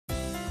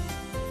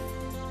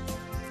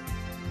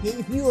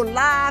If you are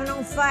lying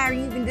on fire,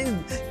 you can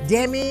do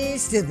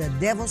damage to the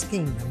devil's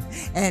kingdom.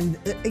 And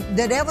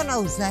the devil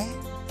knows that.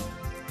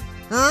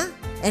 Huh?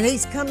 And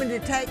he's coming to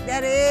take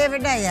that every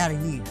day out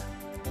of you.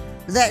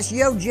 That's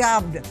your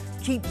job, to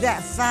keep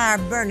that fire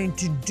burning,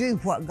 to do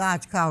what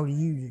God's called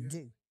you to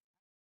do.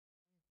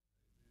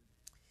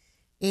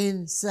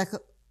 In 2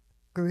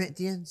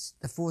 Corinthians,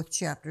 the 4th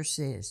chapter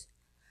says,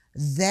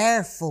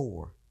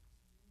 therefore,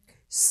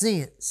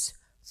 since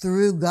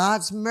through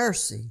God's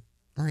mercy,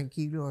 thank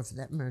you, Lord, for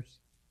that mercy,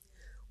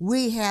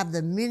 we have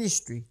the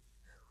ministry,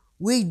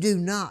 we do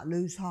not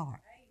lose heart.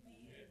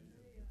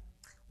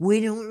 We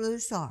don't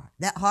lose heart.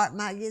 That heart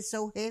might get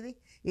so heavy,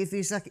 it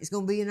feels like it's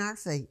going to be in our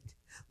feet.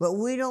 But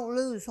we don't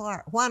lose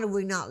heart. Why do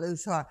we not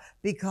lose heart?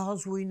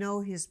 Because we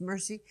know His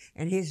mercy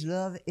and His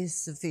love is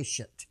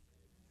sufficient.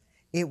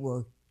 It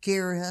will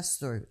carry us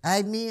through.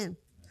 Amen.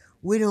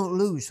 We don't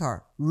lose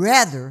heart.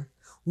 Rather,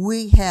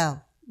 we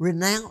have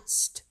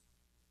renounced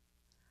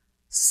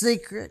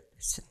secret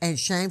and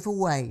shameful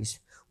ways.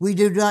 We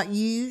do not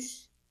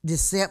use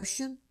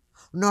deception,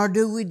 nor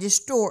do we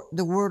distort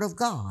the word of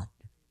God.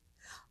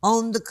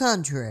 On the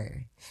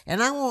contrary,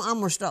 and I'm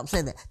going to stop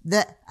saying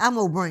that I'm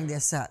going to bring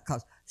this out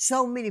because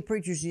so many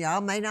preachers,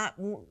 y'all may not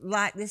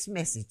like this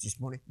message this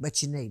morning,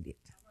 but you need it.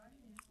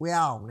 We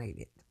all need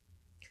it.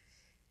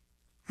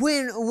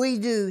 When we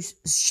do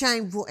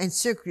shameful and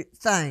secret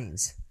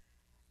things,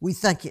 we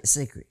think it's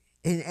secret,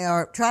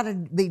 or try to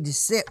be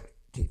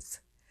deceptive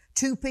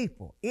to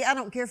people. I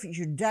don't care if it's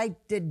your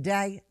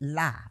day-to-day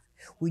life.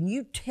 When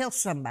you tell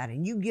somebody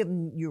and you give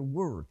them your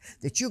word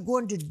that you're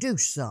going to do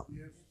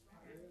something,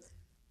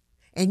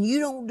 and you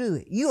don't do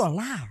it, you're a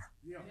liar.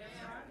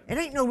 It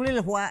ain't no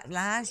little white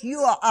lies. You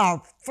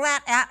are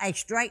flat out a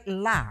straight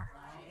liar.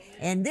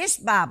 And this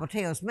Bible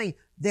tells me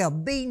there'll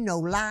be no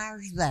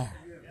liars there.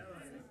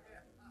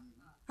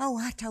 Oh,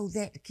 I told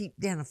that to keep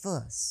down a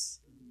fuss.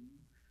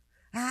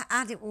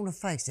 I didn't want to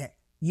face that.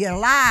 You're a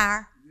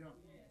liar.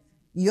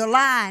 You're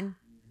lying.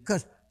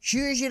 Because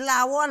sure as you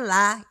lie one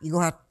lie, you're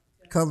going to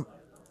have to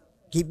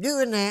keep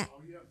doing that.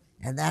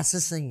 And that's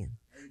a sin.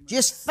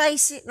 Just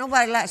face it.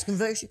 Nobody likes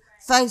conviction.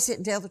 Face it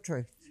and tell the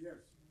truth.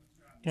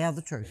 Tell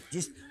the truth.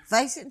 Just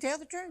face it and tell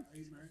the truth.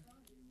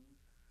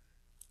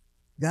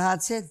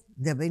 God said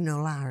there'll be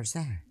no liars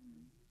there.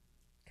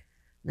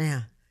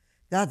 Now,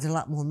 God's a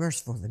lot more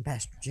merciful than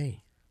Pastor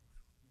G.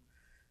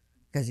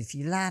 Because if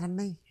you lie to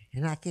me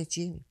and I catch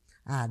you,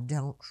 I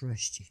don't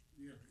trust you.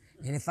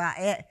 And if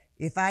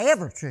I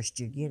ever trust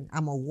you again,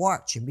 I'm going to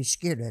watch and be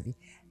scared of you.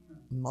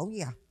 Oh,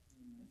 yeah.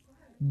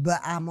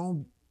 But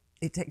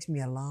it takes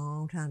me a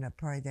long time to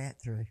pray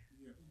that through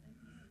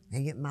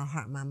and get my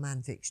heart and my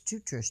mind fixed to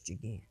trust you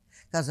again.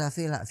 Because I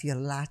feel like if you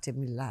lie to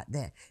me like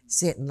that,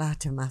 sit and lie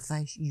to my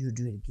face, you'll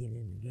do it again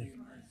and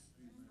again.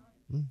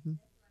 Mm-hmm.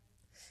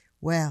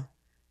 Well,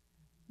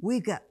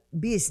 we've got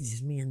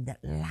businessmen that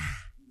lie.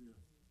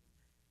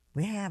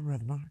 We have,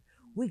 Brother Mark.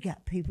 We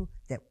got people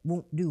that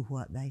won't do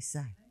what they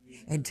say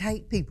and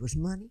take people's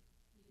money,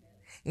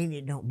 and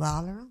it don't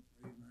bother them.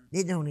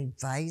 It don't even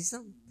faze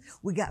them.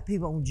 We got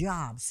people on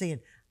jobs saying,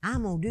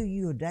 I'm going to do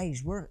you a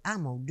day's work.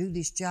 I'm going to do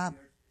this job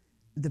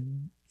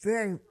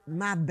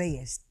my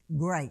best.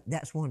 Great,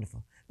 that's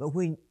wonderful. But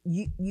when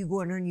you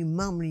go in there and you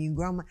mumble and you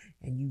grumble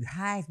and you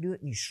half do it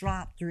and you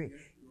slop through it,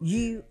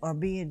 you are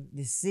being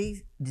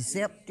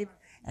deceptive,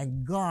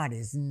 and God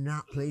is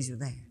not pleased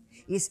with that.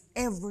 It's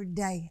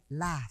everyday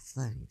life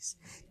things.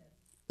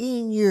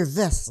 In your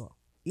vessel,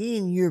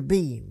 in your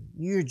being,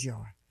 your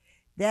jar.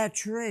 There are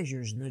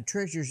treasures, and the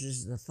treasures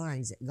is the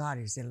things that God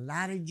has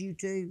enlightened you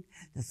to,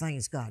 the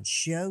things God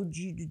showed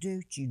you to do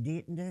that you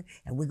didn't do.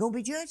 And we're going to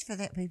be judged for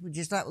that, people,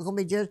 just like we're going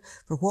to be judged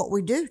for what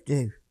we do.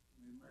 Amen.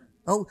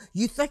 Oh,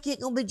 you think you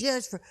ain't going to be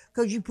judged for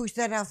because you push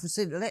that off and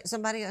said, let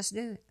somebody else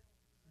do it?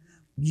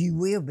 You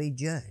will be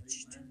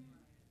judged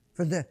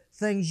for the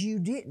things you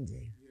didn't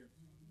do.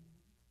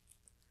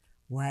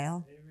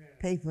 Well,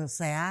 people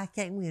say, I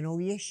can't win. Oh,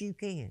 yes, you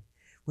can.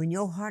 When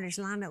your heart is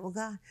lined up with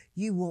God,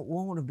 you won't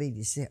want to be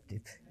deceptive.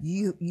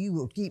 You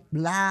will keep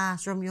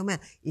lies from your mouth.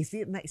 If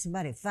it makes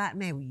somebody fight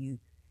mad with you,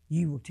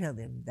 you will tell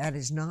them that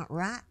is not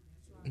right,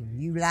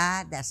 and you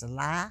lied. That's a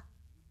lie.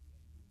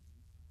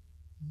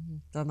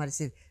 Somebody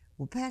said,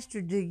 well,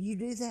 Pastor, do you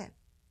do that?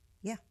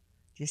 Yeah,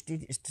 just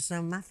did it to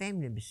some of my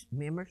family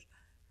members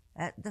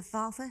at the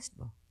fall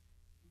festival.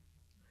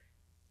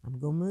 I'm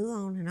going to move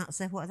on and not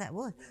say what that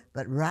was,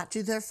 but right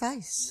to their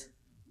face.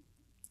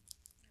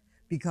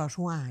 Because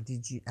why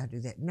did I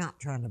do that? Not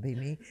trying to be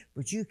mean,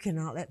 but you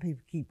cannot let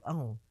people keep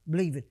on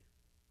believing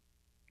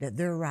that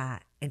they're right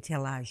and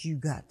tell lies. You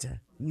got to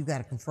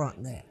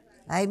confront that.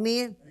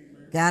 Amen?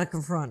 Got to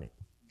confront it.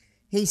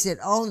 He said,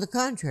 on the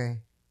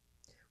contrary,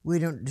 we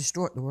don't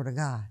distort the word of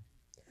God.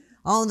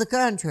 On the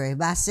contrary,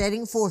 by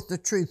setting forth the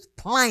truth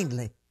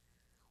plainly,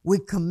 we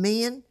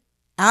commend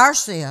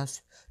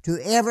ourselves to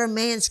every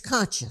man's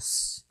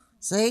conscience.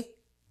 See?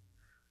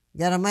 You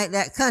got to make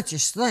that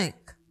conscience think.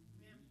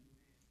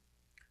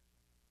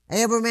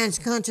 Every man's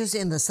conscience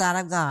in the sight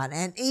of God.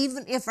 And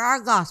even if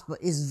our gospel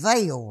is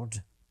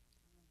veiled,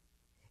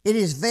 It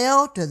is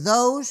veiled to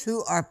those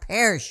who are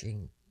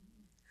perishing.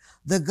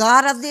 The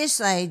God of this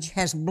age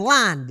has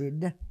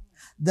blinded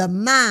the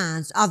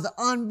minds of the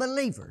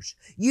unbelievers.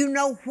 You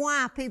know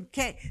why people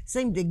can't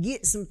seem to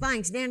get some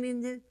things down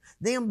into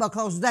them?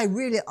 Because they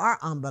really are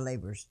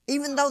unbelievers,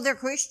 even though they're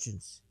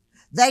Christians.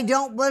 They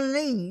don't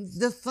believe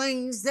the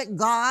things that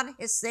God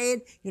has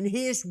said in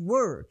His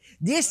Word.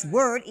 This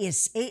Word it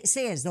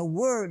says, the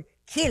Word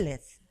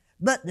killeth,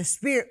 but the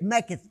Spirit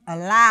maketh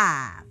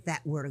alive,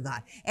 that Word of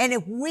God. And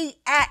if we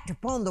act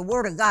upon the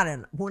Word of God,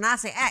 and when I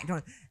say act on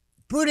it,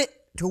 put it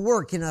to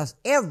work in us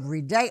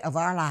every day of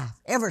our life,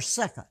 every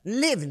second,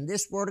 living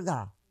this Word of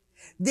God,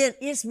 then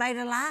it's made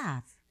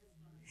alive.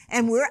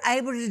 And we're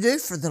able to do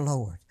for the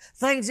Lord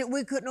things that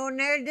we couldn't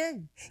ordinarily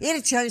do.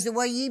 It'll change the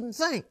way you even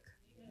think.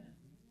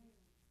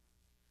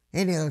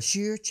 And it'll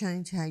sure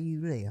change how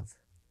you live.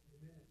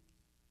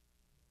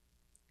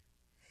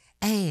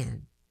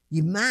 And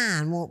your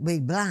mind won't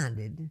be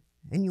blinded,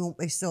 and you won't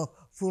be so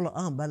full of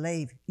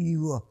unbelief.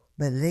 You will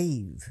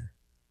believe,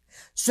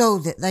 so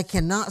that they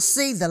cannot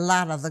see the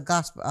light of the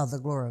gospel of the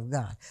glory of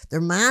God.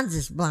 Their minds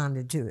is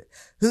blinded to it,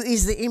 who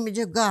is the image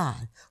of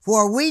God.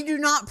 For we do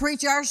not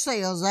preach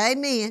ourselves,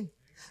 amen,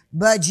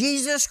 but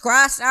Jesus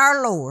Christ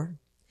our Lord,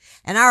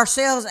 and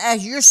ourselves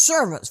as your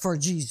servants for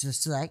Jesus'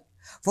 sake.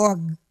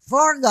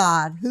 For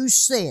God, who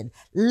said,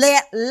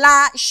 let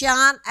light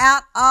shine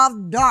out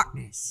of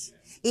darkness.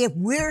 If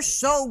we're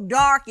so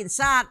dark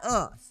inside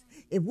us,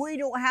 if we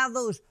don't have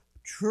those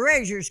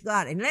treasures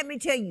God, and let me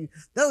tell you,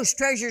 those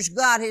treasures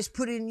God has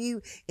put in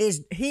you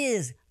is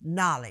His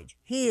knowledge,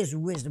 His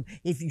wisdom.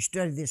 If you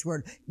study this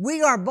Word,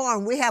 we are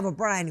born, we have a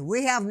brain,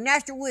 we have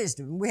natural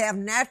wisdom, we have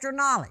natural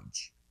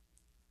knowledge,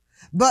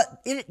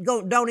 but it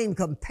don't even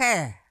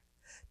compare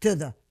to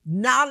the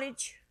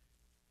knowledge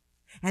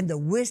and the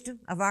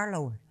wisdom of our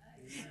Lord.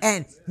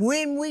 And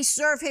when we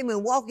serve Him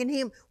and walk in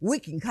Him, we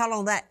can call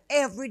on that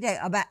every day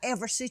about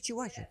every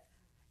situation.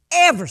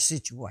 Every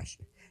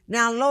situation.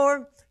 Now,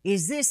 Lord,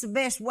 is this the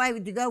best way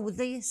to go with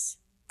this?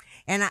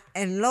 And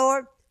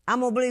Lord, I'm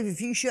going to believe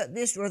if you shut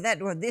this door, that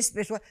door, this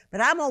best way, but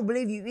I'm going to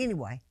believe you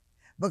anyway,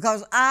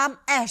 because I'm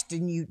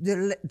asking you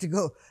to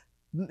go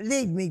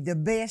lead me the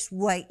best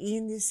way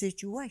in this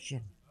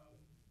situation.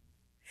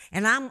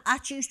 And I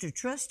choose to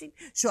trust Him.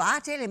 So I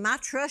tell Him, I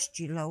trust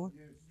you, Lord.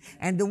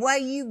 And the way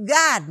you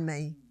guide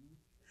me,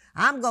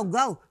 I'm going to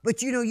go.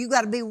 But you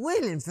got to be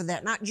willing for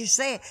that, not just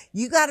say it.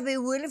 You got to be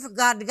willing for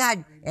God to guide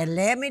you. And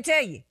let me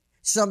tell you,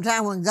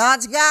 sometimes when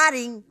God's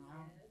guiding,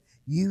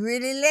 you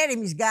really let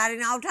Him. He's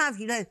guiding all the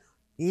time.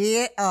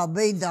 It'll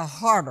be the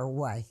harder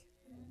way.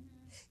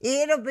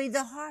 It'll be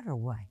the harder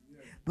way.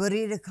 But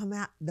it'll come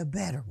out the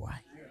better way.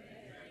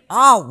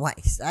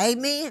 Always.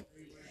 Amen.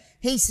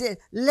 He said,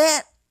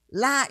 let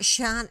light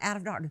shine out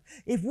of darkness.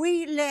 If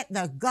we let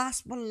the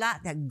gospel light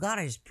that God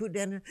has put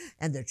in there,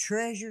 and the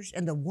treasures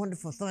and the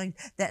wonderful things,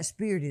 that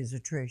Spirit is a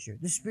treasure.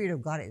 The Spirit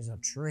of God is a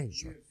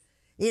treasure.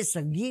 It's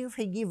a gift.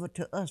 He gave it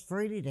to us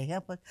freely to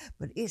help us,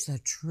 but it's a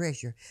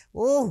treasure.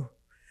 Oh,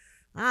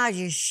 I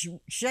just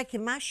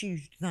shaking my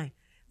shoes to think,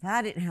 if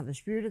I didn't have the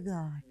Spirit of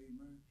God,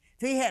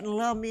 if He hadn't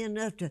loved me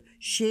enough to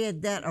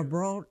shed that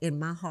abroad in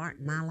my heart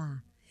and my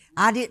life,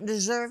 I didn't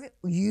deserve it.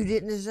 You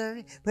didn't deserve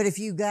it. But if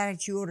you got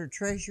it, you ought to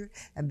treasure it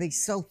and be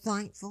so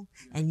thankful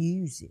and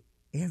use it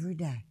every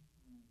day.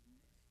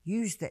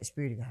 Use that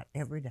Spirit of God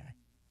every day.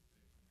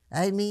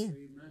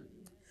 Amen.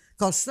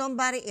 Because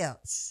somebody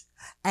else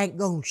ain't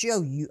going to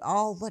show you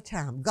all the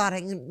time. God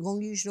ain't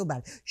going to use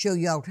nobody. Show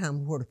you all the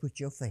time where to put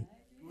your feet.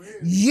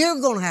 You're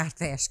going to have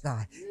to ask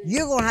God.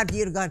 You're going to have to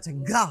get to God and say,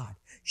 God,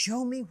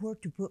 show me where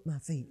to put my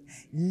feet.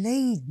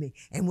 Lead me.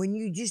 And when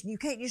you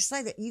can't just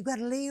say that. You got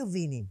to live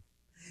in Him.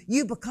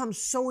 You become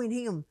so in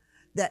Him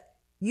that,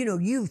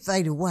 you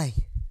fade away,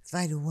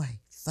 fade away,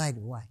 fade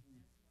away.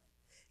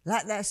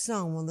 Like that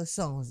song, one of the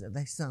songs that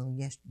they sung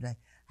yesterday,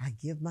 I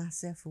give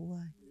myself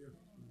away.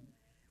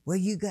 Well,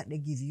 you got to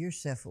give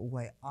yourself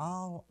away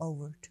all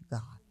over to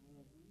God.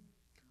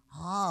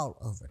 All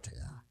over to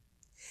God.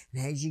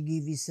 And as you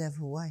give yourself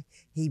away,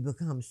 He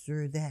becomes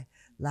through that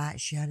light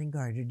shining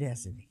greater,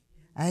 doesn't He?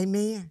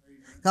 Amen?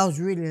 Because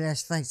really,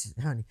 let's face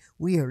it, honey,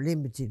 we are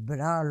limited, but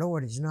our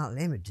Lord is not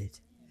limited.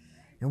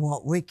 And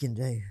what we can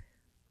do.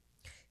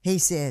 He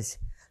says,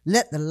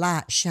 let the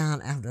light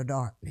shine out of the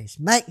darkness.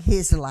 Make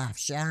His light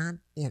shine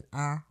in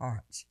our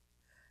hearts.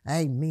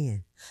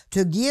 Amen.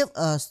 To give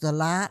us the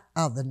light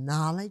of the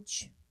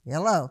knowledge.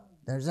 Hello,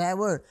 there's that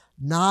word.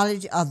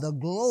 Knowledge of the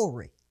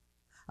glory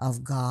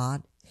of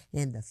God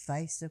in the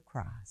face of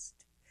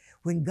Christ.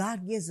 When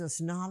God gives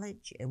us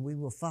knowledge and we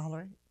will follow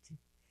it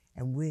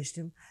and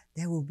wisdom,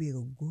 there will be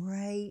a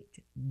great,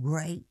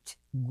 great,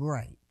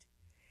 great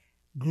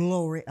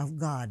glory of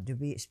God to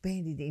be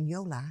expanded in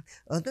your life.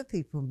 Other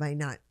people may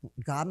not,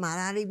 God might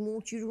not even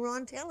want you to run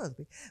and tell other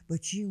people,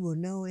 but you will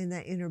know in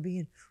that inner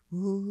being,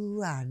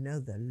 ooh, I know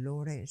the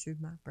Lord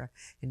answered my prayer.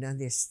 And on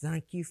this,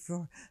 thank you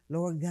for,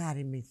 Lord,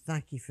 guiding me.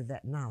 Thank you for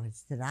that knowledge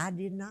that I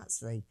did not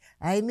see.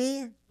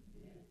 Amen.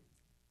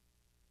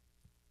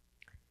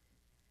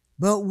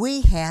 But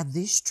we have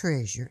this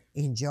treasure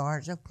in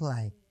jars of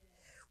clay,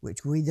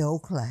 which we the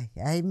old clay.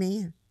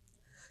 Amen.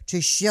 To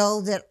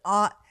show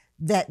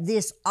that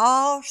this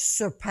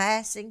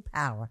all-surpassing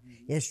power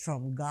is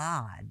from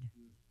God.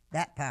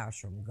 That power is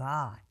from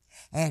God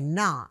and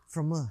not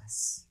from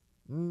us.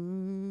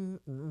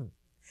 Mm-mm.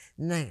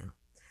 Now,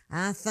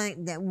 I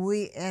think that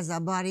we, as a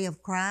body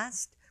of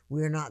Christ,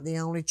 we're not the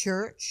only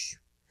church.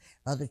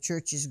 Other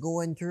churches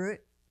going through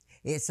it.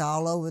 It's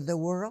all over the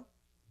world.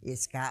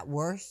 It's got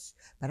worse.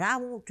 But I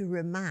want to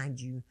remind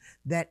you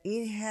that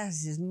it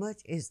has as much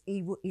as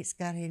evil it's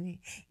got in it.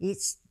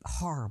 It's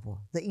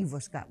horrible. The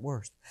evil's got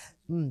worse.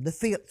 The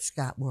filth's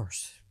got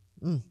worse.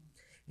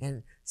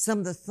 And some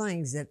of the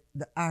things that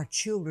our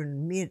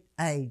children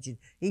mid-age and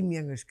even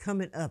younger is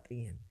coming up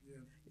in,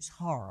 it's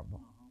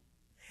horrible.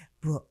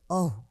 But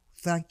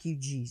thank you,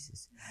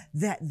 Jesus,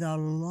 that the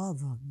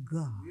love of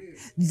God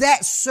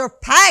that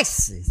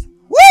surpasses,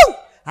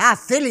 I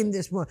feel him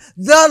this morning,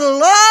 the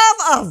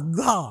love of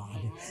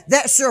God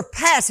that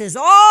surpasses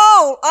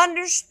all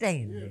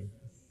understanding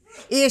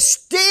is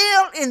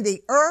still in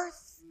the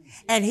earth,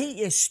 and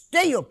he is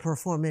still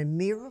performing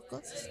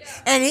miracles,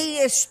 and he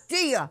is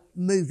still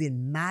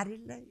moving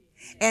mightily.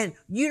 And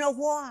you know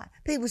why?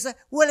 People say,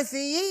 well, if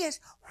he is,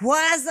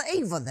 why is the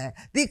evil there?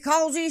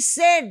 Because he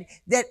said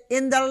that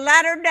in the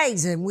latter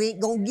days, and we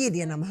ain't going to get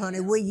in them, honey,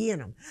 we in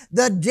them.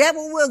 The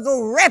devil will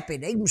go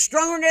rapid, even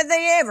stronger than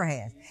they ever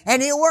have.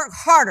 And he'll work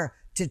harder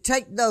to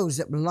take those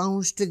that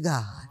belongs to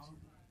God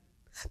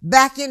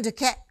back into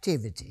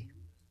captivity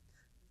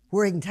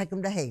where he can take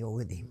them to hell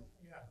with him.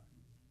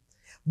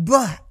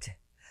 But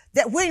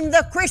that when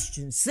the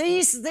Christian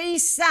sees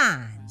these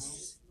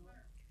signs,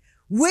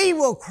 we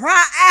will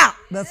cry out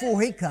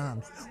before he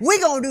comes. We're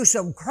going to do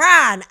some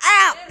crying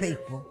out,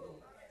 people,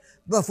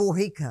 before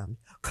he comes.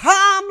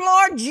 Come,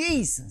 Lord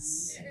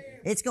Jesus.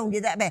 It's going to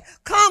get that bad.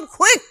 Come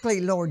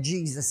quickly, Lord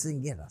Jesus,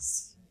 and get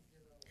us.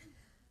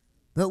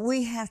 But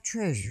we have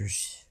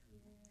treasures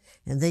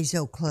in these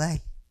old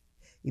clay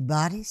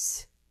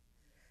bodies.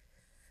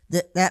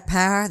 That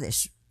power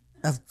that's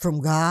from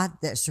God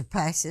that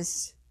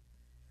surpasses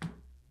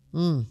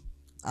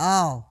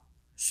all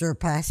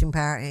surpassing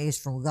power is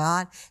from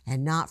God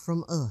and not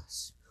from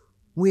us.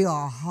 We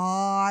are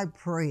hard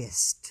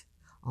pressed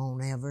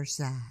on every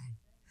side.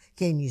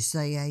 Can you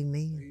say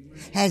amen?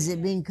 Has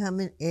it been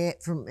coming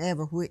from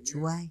every which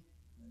way?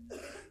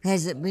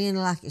 Has it been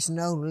like it's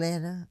no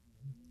let up?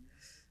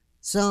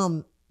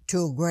 Some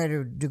to a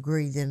greater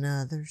degree than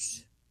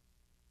others.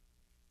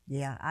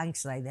 Yeah, I can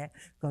say that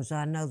because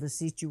I know the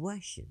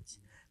situations.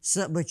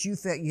 But you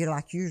felt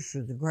like yours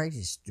to the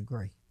greatest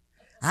degree.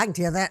 I can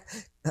tell that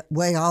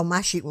way all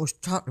my shit wants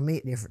to talk to me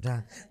at different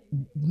times.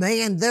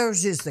 Man,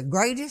 theirs is the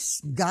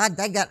greatest. God,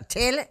 they got to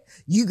tell it.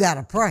 You got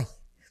to pray.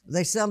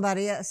 There's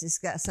somebody else that's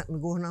got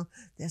something going on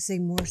that's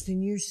even worse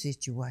than your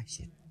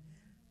situation.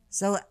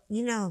 So,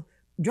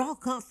 draw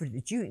comfort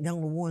that you ain't the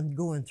only one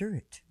going through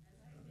it.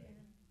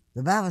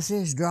 The Bible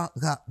says draw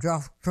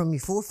from your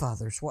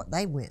forefathers what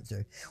they went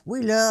through.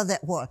 We love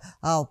that what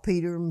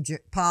Peter and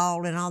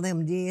Paul and all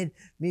them did,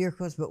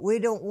 miracles, but we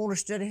don't want to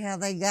study how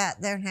they got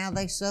there and how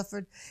they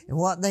suffered and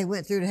what they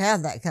went through to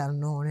have that kind of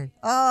anointing.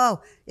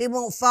 It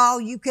won't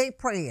fall. You can't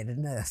pray it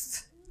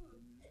enough.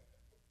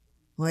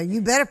 Well,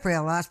 you better pray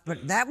a lot,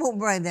 but that won't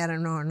bring that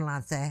anointing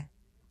like that.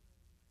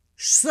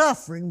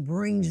 Suffering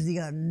brings the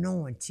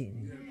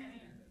anointing.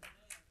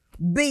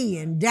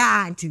 Being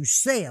dying to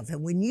self.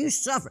 And when you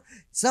suffer,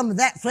 some of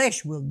that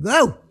flesh will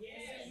go.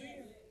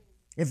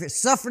 If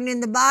it's suffering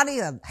in the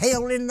body or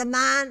hell in the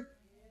mind,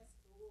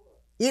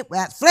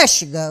 that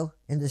flesh will go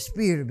and the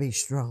spirit will be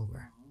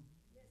stronger.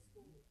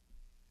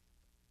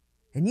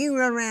 And you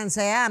run around and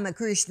say, I'm a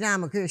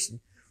Christian.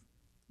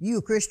 You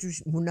a Christian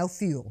with no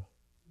fuel.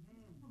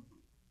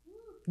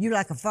 You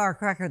like a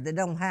firecracker that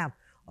don't have,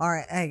 or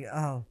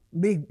a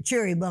big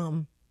cherry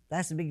bomb.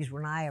 That's the biggest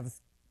one I ever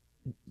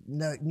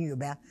knew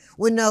about,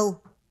 with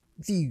no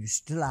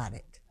fuse to light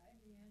it.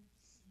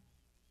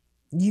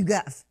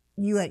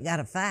 You ain't got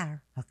a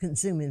fire, a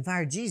consuming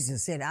fire.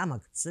 Jesus said, I'm a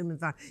consuming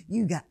fire.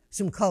 You got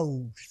some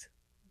coals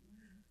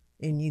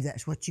in you.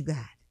 That's what you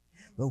got.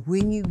 But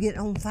when you get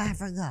on fire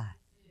for God,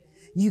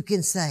 you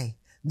can say,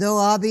 though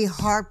I be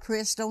hard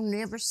pressed on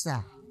every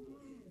side,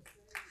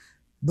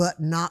 but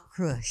not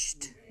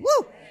crushed.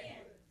 Woo!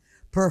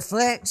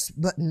 Perplexed,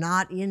 but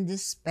not in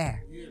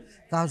despair.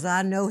 Because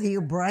I know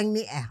he'll bring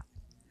me out.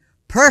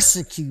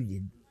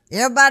 Persecuted.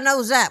 Everybody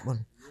knows that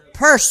one.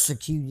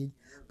 Persecuted,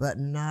 but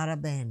not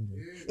abandoned.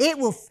 It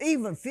will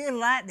even feel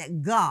like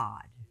that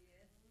God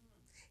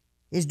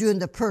is doing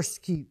the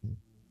persecuting.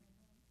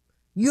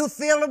 You'll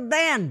feel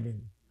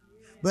abandoned,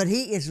 but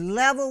he is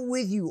level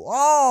with you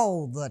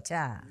all the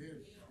time.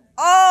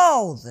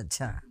 All the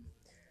time.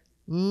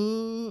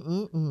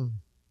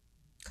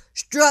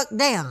 Struck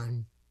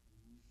down.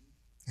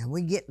 And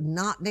we get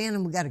knocked down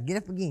and we got to get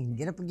up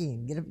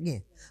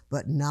again,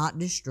 but not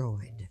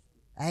destroyed.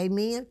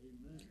 Amen?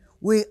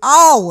 We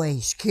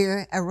always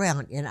carry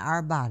around in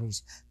our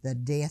bodies the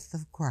death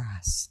of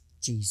Christ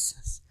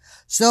Jesus,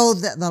 so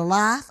that the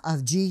life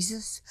of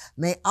Jesus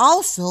may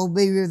also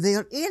be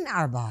revealed in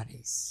our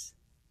bodies.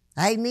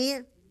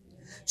 Amen?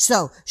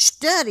 So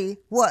study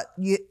what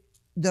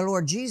the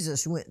Lord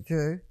Jesus went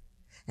through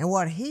and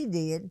what he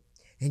did,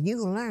 and you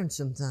will learn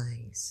some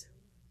things.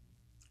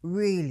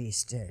 Really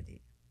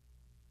study.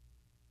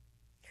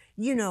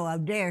 You know, I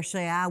dare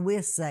say, I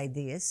will say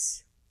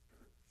this.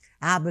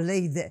 I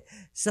believe that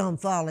some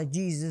follow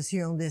Jesus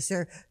here on this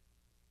earth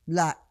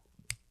like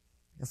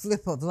a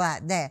flip of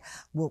like that.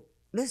 Well,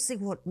 let's see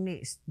what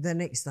the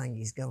next thing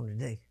he's going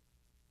to do.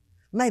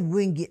 Maybe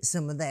we can get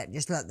some of that,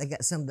 just like they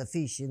got some of the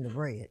fish in the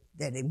bread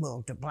that he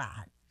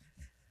multiplied.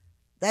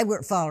 They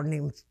weren't following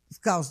him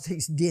because he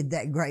did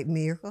that great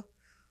miracle.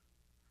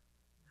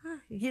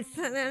 They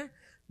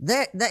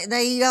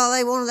eat all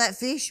they wanted, that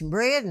fish and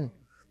bread, and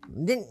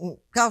didn't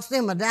cost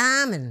them a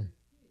dime. And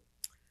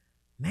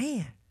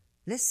man,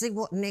 let's see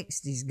what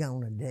next he's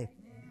going to do.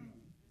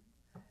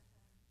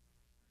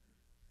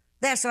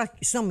 That's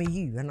like some of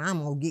you, and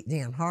I'm going to get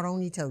down hard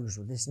on your toes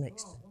with this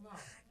next one.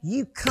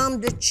 You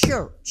come to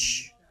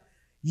church.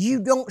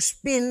 You don't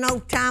spend no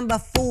time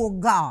before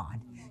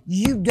God.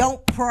 You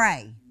don't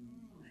pray.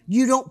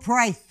 You don't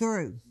pray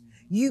through.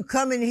 You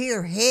come in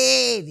here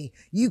heavy.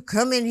 You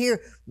come in here,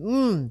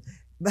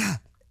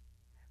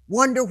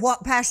 wonder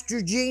what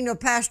Pastor Gene or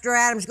Pastor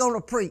Adam's going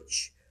to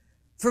preach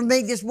for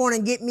me this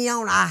morning. Get me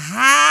on a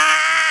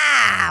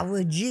high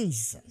with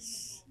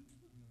Jesus.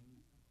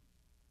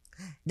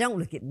 Don't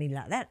look at me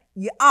like that.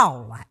 You're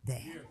all like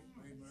that.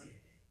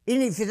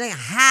 And if it ain't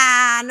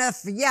high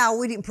enough for y'all,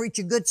 we didn't preach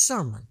a good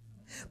sermon.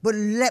 But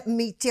let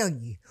me tell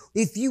you,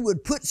 if you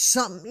would put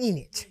something in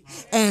it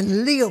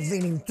and live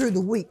in him through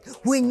the week,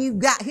 when you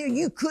got here,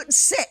 you couldn't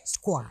sit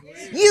quiet.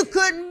 You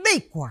couldn't be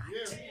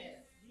quiet.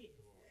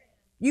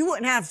 You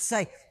wouldn't have to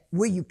say,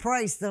 will you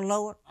praise the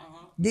Lord?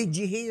 Did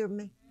you hear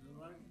me?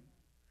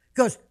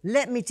 Because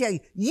let me tell you,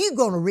 you're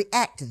going to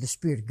react to the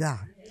Spirit of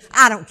God.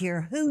 I don't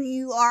care who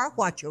you are,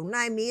 what your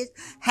name is,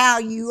 how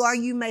you are.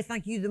 You may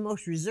think you're the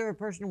most reserved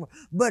person in the world.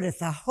 But if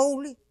the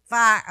holy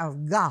fire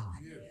of God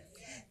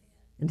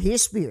and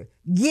his Spirit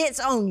gets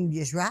on you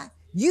just right,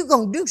 you're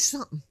going to do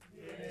something.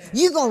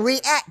 You're going to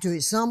react to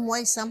it some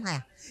way, somehow.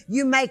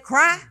 You may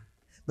cry,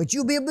 but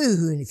you'll be a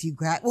boo-hooing if you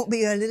cry. It won't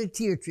be a little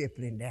tear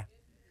trickling down.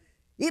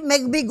 It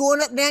may be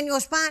going up down your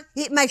spine.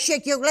 It may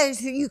shake your legs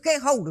so you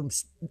can't hold them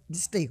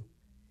still.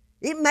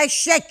 It may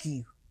shake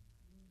you.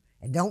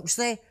 And don't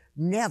say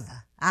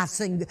never.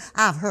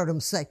 I've heard them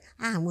say,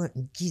 I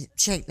wouldn't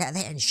shake like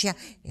that and shout.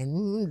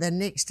 And the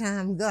next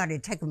time, God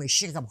would take them and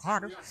shake them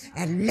harder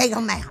and lay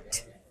them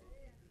out.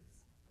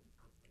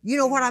 You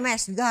know what I'm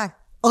asking God?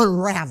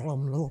 Unravel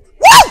them, Lord.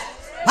 Woo!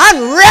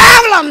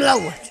 Unravel them,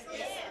 Lord.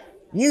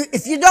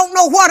 If you don't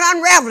know what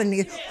unraveling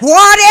is,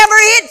 whatever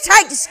it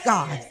takes,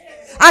 God.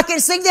 I can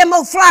see them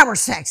old flour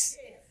sacks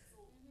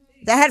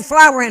that had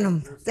flour in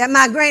them that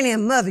my granny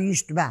and mother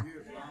used to buy.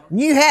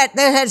 They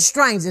had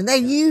strings, and they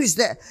used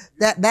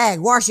that bag,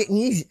 wash it and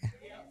use it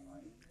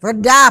for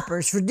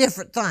diapers, for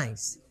different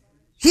things.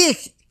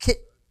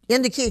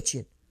 In the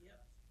kitchen.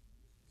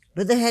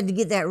 But they had to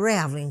get that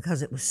raveling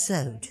because it was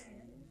sewed.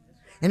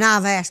 And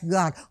I've asked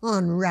God,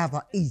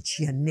 unravel each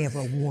and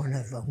every one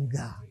of them,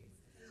 God.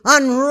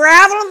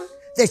 Unravel them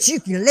that you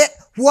can let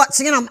what's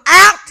in them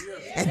out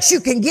and you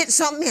can get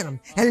something in them.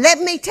 And let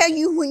me tell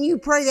you, when you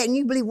pray that and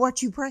you believe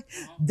what you pray,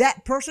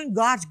 that person,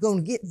 God's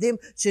going to get them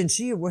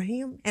sincere with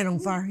him and on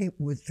fire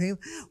with him,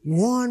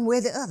 one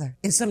with the other.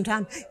 And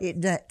sometimes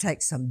it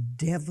takes some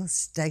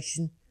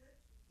devastation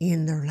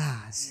in their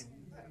lives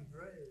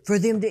for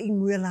them to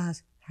even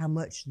realize how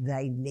much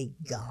they need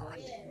God.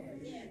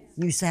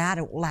 You say, I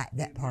don't like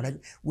that part of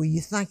it. Well, you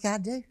think I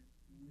do?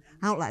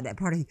 I don't like that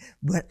part of you.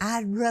 But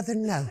I'd rather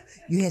know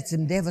you had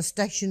some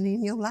devastation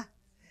in your life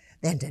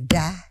than to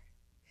die,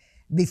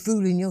 be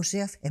fooling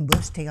yourself, and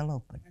bust tail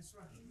open.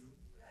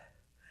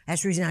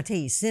 That's the reason I tell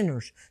you,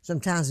 sinners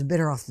sometimes are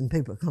better off than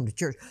people that come to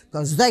church,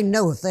 because they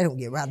know if they don't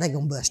get right, they're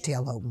going to bust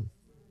tail open.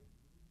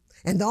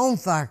 And the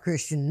on-fire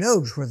Christian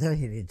knows where they're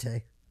headed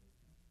to.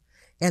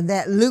 And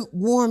that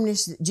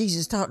lukewarmness that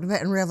Jesus talked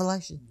about in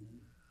Revelation,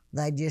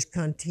 they just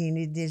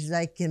contented as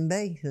they can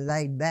be,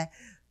 laid back,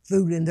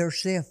 fooling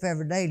themselves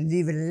every day,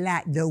 living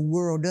like the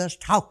world does,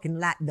 talking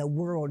like the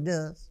world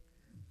does,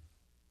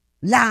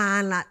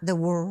 lying like the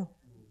world,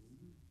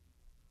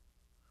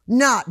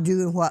 not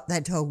doing what they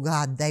told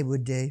God they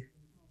would do.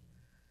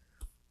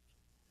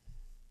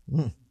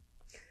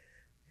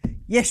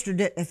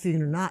 Yesterday at the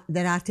funeral, not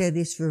that I tell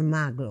this for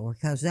my glory,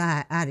 because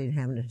I didn't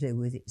have nothing to do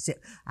with it,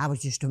 except I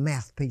was just a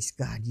mouthpiece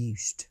God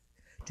used.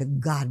 To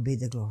God be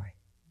the glory.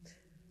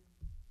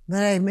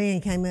 But a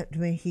man came up to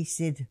me, he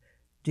said,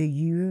 do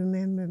you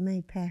remember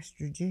me,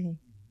 Pastor Gene?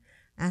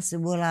 I said,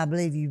 well, I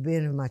believe you've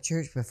been in my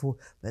church before,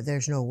 but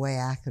there's no way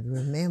I could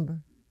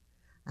remember.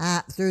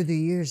 Through the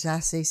years, I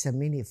see so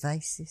many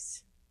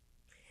faces.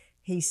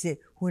 He said,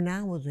 when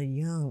I was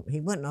he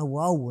wasn't no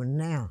old one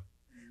now,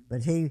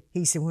 but he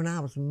said, when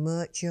I was a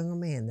much younger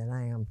man than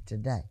I am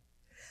today,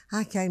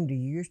 I came to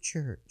your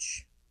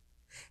church,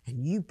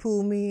 and you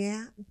pulled me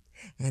out,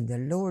 and the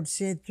Lord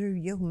said through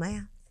your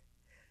mouth,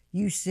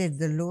 you said,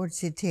 the Lord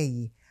said, tell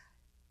you,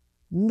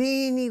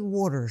 many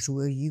waters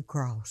will you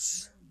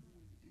cross.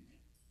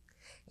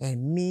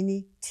 and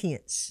many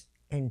tents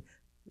and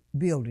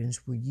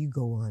buildings will you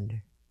go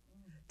under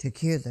to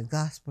carry the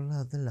gospel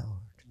of the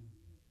Lord.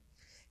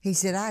 He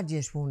said, I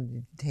just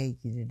wanted to tell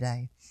you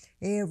today,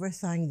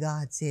 everything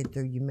God said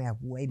through your mouth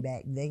way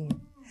back then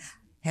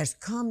has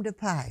come to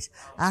pass.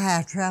 I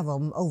have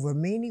traveled over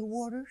many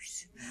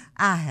waters.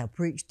 I have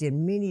preached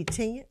in many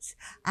tents.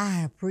 I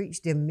have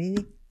preached in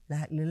many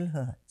like little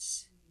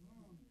huts.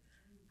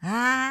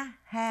 I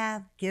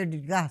have carried the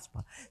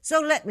gospel. So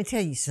let me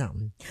tell you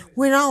something.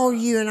 When all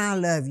you, and I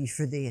love you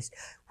for this,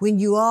 when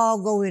you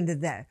all go into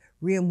that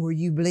realm where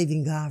you believe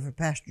in God for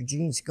Pastor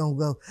Gene's going to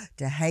go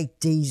to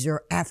Haiti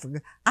or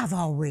Africa, I've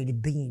already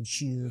been,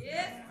 sure.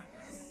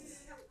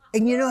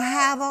 And you know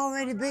how I've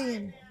already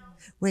been?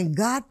 When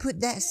God put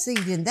that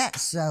seed in that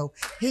soul,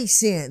 he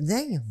sent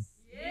them.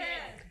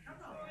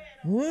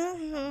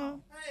 Mm-hmm.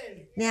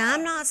 Now,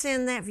 I'm not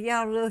saying that for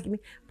y'all to look at me,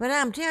 but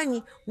I'm telling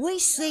you, we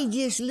see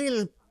just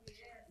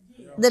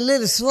the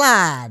little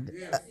slide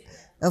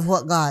of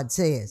what God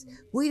says.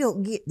 We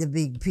don't get the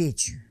big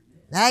picture.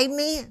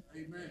 Amen?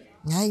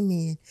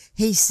 Amen.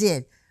 He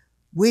said,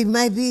 we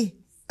may be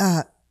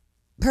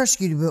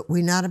persecuted, but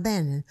we not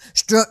abandoned.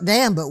 Struck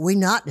down, but we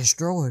not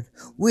destroyed.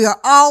 We are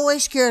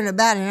always carrying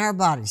about in our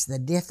bodies the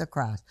death of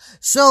Christ,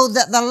 so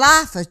that the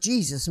life of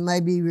Jesus may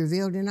be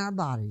revealed in our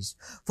bodies.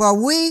 For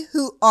we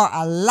who are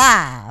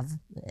alive,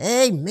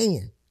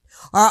 amen,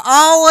 are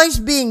always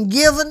being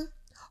given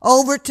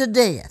over to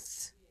death.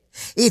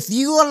 If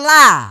you are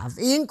alive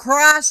in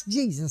Christ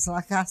Jesus,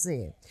 like I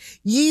said,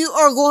 you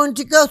are going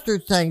to go through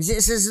things.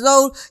 It's as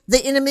though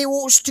the enemy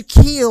wants to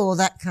kill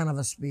that kind of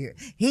a spirit.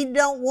 He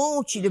don't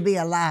want you to be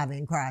alive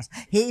in Christ.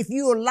 If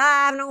you're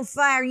alive and on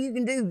fire, you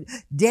can do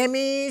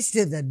damage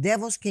to the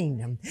devil's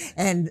kingdom.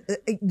 And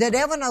the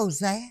devil knows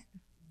that.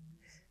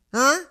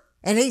 Huh?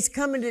 And he's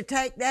coming to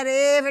take that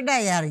every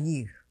day out of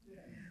you.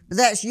 But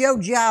that's your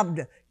job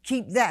to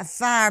keep that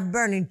fire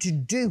burning to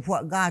do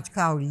what God's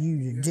called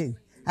you to do.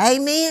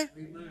 Amen?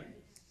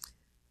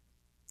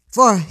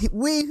 For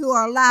we who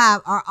are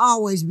alive are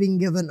always being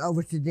given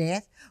over to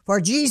death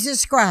for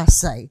Jesus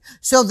Christ's sake,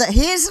 so that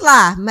his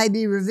life may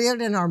be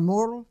revealed in our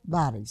mortal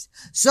bodies.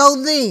 So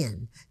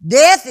then,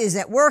 death is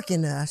at work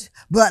in us,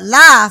 but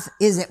life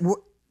is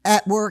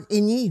at work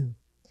in you.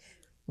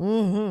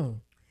 Mm-hmm.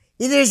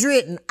 It is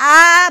written,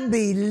 I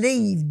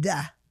believed,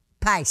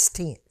 past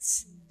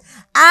tense.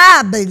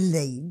 I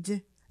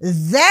believed,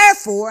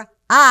 therefore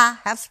I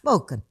have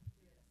spoken.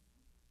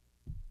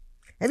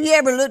 Have you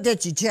ever looked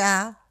at your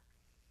child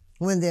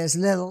when they're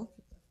little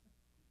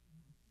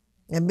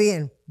and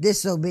being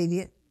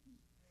disobedient,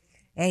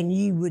 and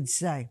you would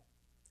say,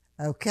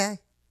 okay,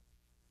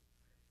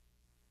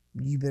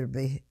 you better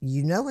be,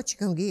 you know what you're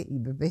going to get, you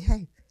better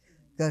behave.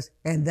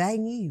 And they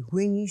knew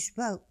when you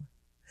spoke,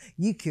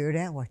 you carried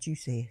out what you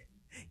said.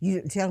 You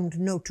didn't tell them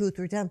to know 2 or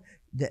 3 times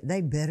that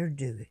they better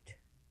do it.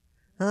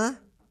 Huh?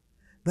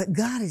 But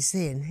God is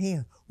saying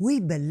here,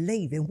 we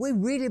believe, and we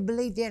really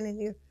believe down in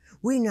here,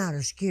 we're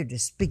not scared to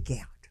speak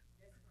out.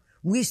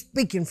 We're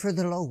speaking for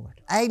the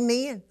Lord.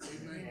 Amen?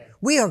 Amen.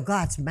 We are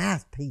God's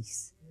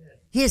mouthpiece.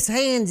 His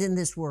hands in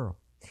this world.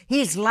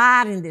 His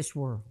light in this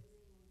world.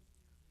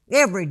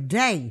 Every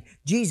day,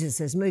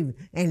 Jesus is moving.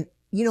 And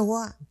you know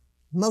what?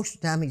 Most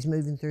of the time, he's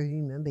moving through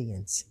human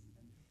beings.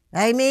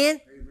 Amen?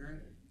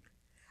 Amen.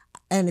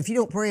 And if you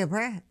don't pray a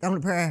prayer, the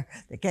only prayer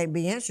that can't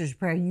be answered is a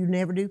prayer you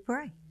never do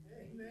pray.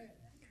 Amen.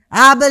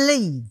 I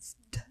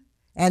believed,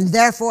 and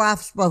therefore I've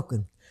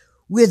spoken.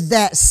 With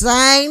that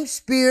same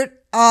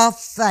spirit of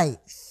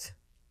faith,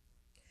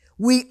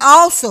 we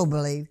also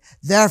believe,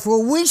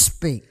 therefore we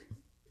speak,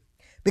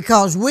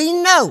 because we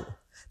know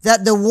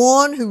that the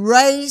one who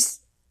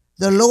raised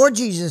the Lord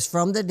Jesus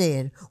from the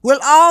dead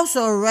will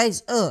also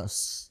raise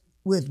us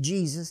with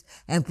Jesus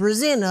and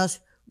present us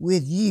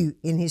with you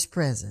in his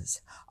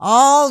presence.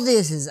 All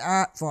this is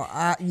for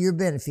your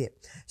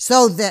benefit,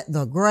 so that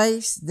the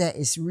grace that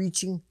is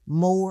reaching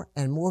more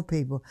and more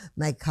people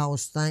may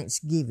cause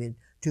thanksgiving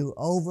to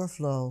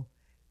overflow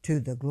to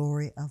the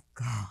glory of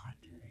God.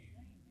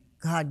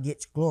 God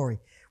gets glory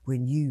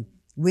when you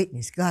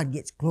witness. God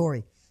gets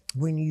glory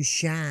when you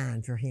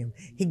shine for him.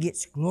 He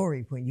gets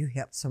glory when you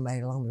help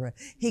somebody along the road.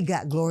 He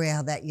got glory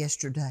out of that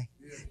yesterday,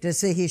 to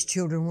see his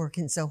children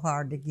working so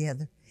hard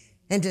together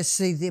and to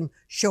see them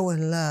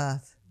showing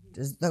love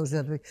to those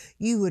other people.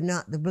 You would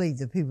not believe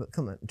the people that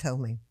come up and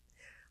told me,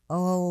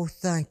 oh,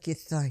 thank you,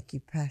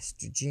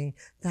 Pastor Gene.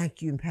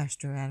 Thank you, and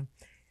Pastor Adam.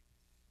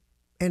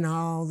 And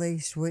all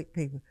these sweet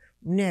people.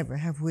 Never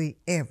have we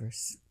ever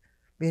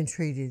been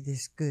treated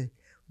this good.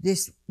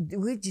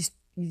 You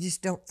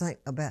just don't think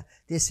about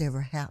this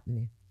ever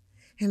happening.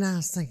 And I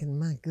was thinking,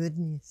 my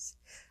goodness.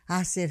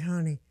 I said,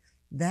 honey,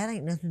 that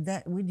ain't nothing.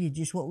 That we did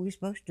just what we were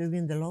supposed to do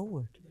in the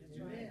Lord.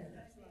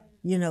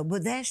 You know,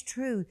 but that's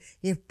true.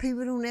 If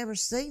people don't ever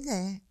see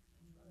that,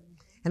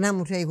 and I'm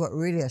going to tell you what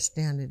really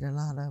astounded a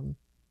lot of them.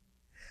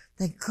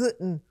 They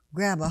couldn't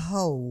grab a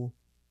hold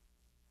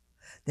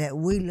that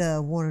we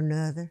love one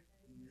another,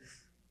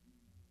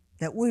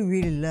 that we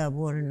really love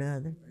one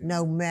another,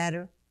 no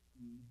matter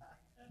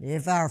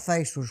if our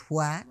face was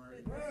white,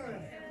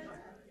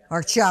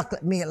 or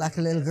chocolate milk, like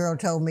a little girl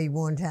told me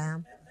one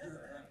time.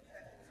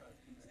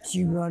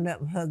 She run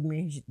up and hugged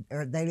me,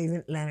 or they live in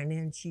Atlanta now,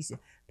 and she said,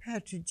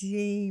 Pastor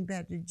Jean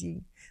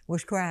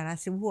was crying. I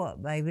said,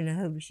 what, baby? And I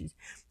hugged her. She said,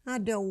 I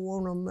don't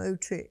want to move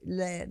to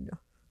Atlanta.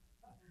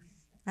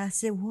 I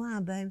said, why,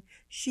 baby?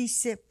 She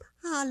said,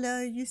 I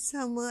love you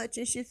so much.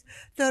 And she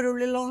threw her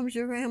little arms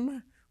around my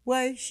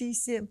waist. She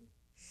said,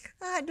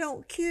 I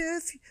don't care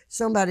if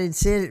somebody had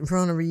said it in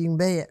front of her, you can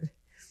bet.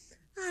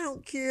 I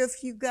don't care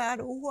if you got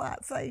a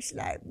white face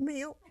like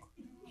milk.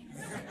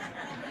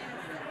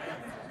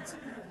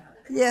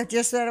 Yeah,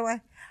 just that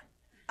way.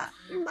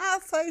 My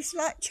face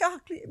like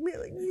chocolate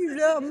milk. You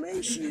love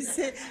me, she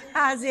said.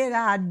 I said,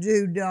 I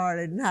do,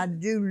 darling. I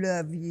do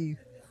love you.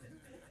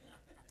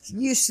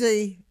 You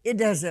see, it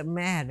doesn't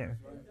matter.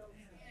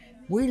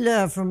 We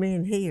love from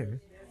in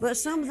here. But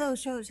some of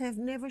those folks have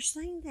never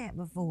seen that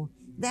before.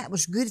 That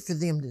was good for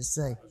them to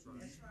see.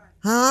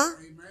 Huh?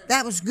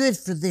 That was good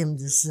for them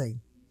to see.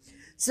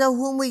 So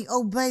when we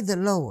obey the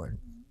Lord,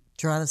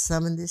 try to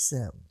summon this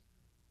up,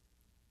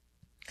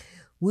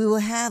 we will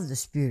have the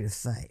spirit of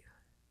faith.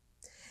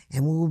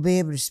 And we will be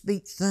able to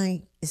speak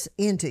things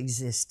into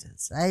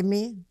existence.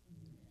 Amen?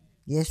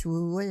 Yes,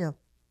 we will.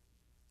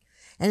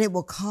 And it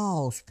will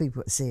cause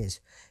people, it says,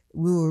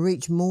 we will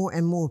reach more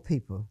and more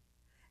people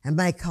and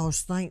may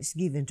cause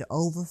thanksgiving to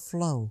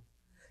overflow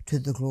to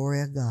the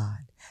glory of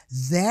God.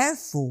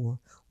 Therefore,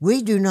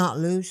 we do not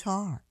lose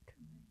heart.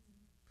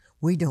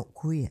 We don't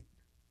quit.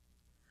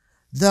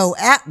 Though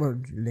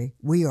outwardly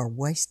we are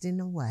wasting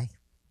away.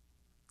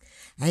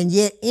 And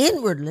yet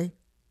inwardly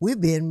we're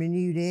being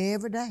renewed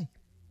every day.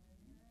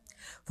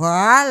 For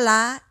our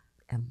light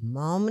and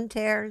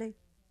momentarily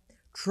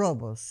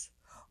troubles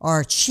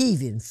are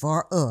achieving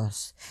for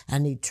us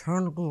an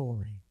eternal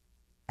glory.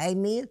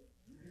 Amen?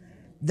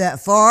 That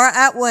far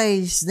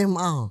outweighs them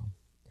all.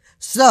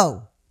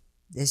 So,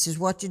 this is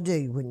what you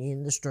do when you're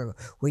in the struggle,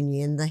 when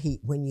you're in the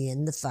heat, when you're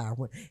in the fire,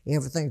 when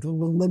everything's boom,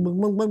 boom, boom,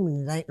 boom, boom,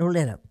 and it ain't no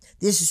let up.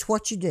 This is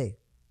what you do.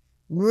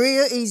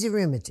 Real easy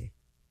remedy.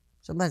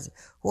 Somebody said,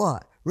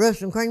 what? Rub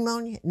some cream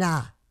on you?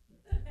 Nah.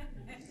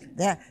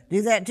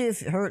 Do that too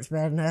if it hurts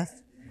bad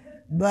enough.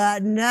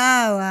 But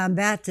no, I'm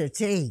about to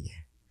tell you.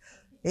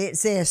 It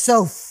says,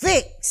 so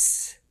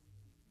fix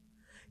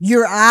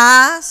your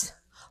eyes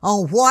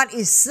on what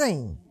is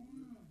seen.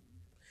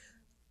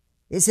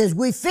 It says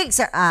we fix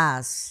our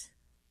eyes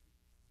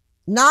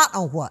not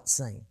on what's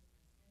seen.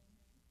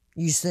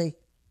 You see?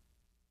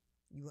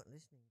 You weren't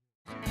listening.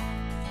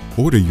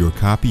 Order your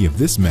copy of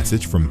this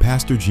message from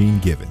Pastor Gene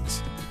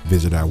Givens.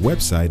 Visit our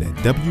website at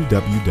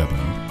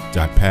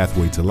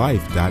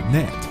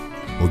www.pathwaytolife.net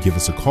or give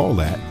us a call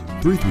at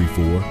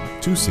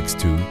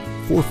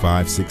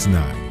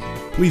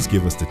 334-262-4569. Please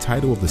give us the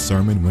title of the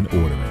sermon when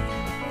ordering.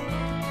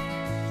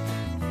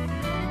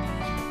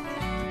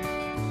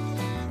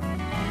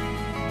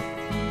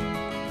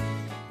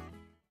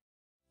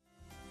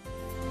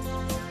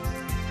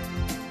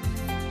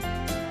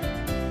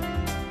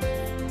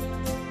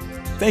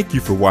 Thank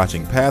you for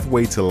watching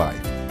Pathway to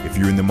Life. If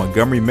you're in the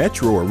Montgomery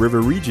Metro or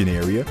River Region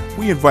area,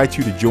 we invite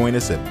you to join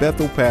us at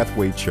Bethel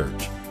Pathway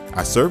Church.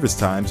 Our service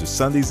times are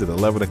Sundays at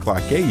 11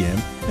 o'clock a.m.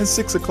 and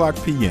 6 o'clock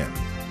p.m.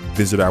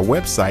 Visit our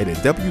website at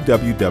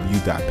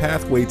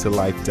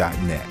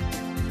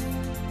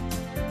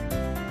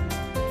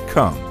www.pathwaytolife.net.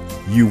 Come,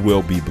 you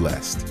will be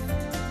blessed.